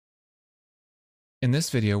In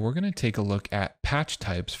this video, we're going to take a look at patch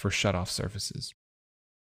types for shutoff surfaces.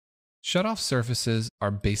 Shutoff surfaces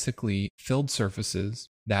are basically filled surfaces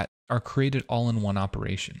that are created all in one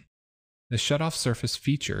operation. The shutoff surface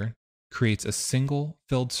feature creates a single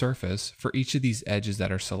filled surface for each of these edges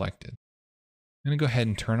that are selected. I'm going to go ahead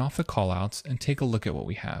and turn off the callouts and take a look at what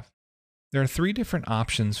we have. There are three different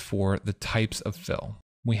options for the types of fill.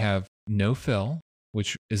 We have no fill,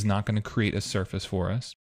 which is not going to create a surface for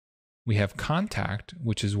us. We have contact,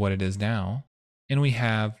 which is what it is now, and we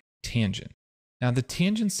have tangent. Now the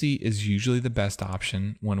tangency is usually the best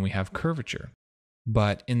option when we have curvature,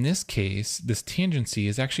 but in this case, this tangency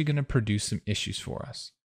is actually going to produce some issues for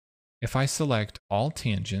us. If I select all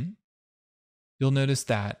tangent, you'll notice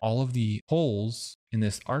that all of the holes in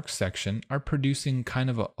this arc section are producing kind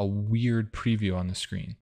of a weird preview on the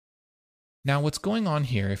screen. Now what's going on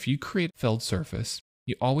here, if you create a filled surface,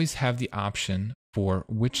 you always have the option for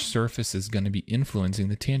which surface is going to be influencing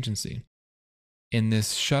the tangency. In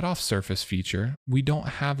this shutoff surface feature, we don't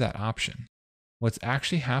have that option. What's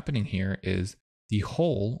actually happening here is the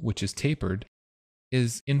hole, which is tapered,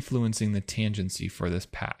 is influencing the tangency for this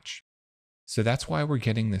patch. So that's why we're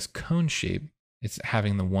getting this cone shape. It's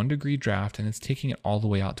having the 1 degree draft and it's taking it all the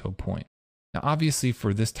way out to a point. Now, obviously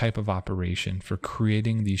for this type of operation, for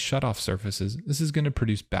creating these shutoff surfaces, this is going to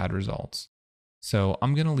produce bad results. So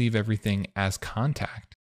I'm going to leave everything as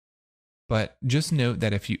contact. But just note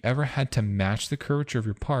that if you ever had to match the curvature of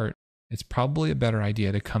your part, it's probably a better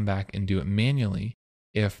idea to come back and do it manually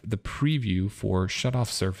if the preview for shutoff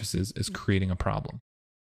surfaces is creating a problem.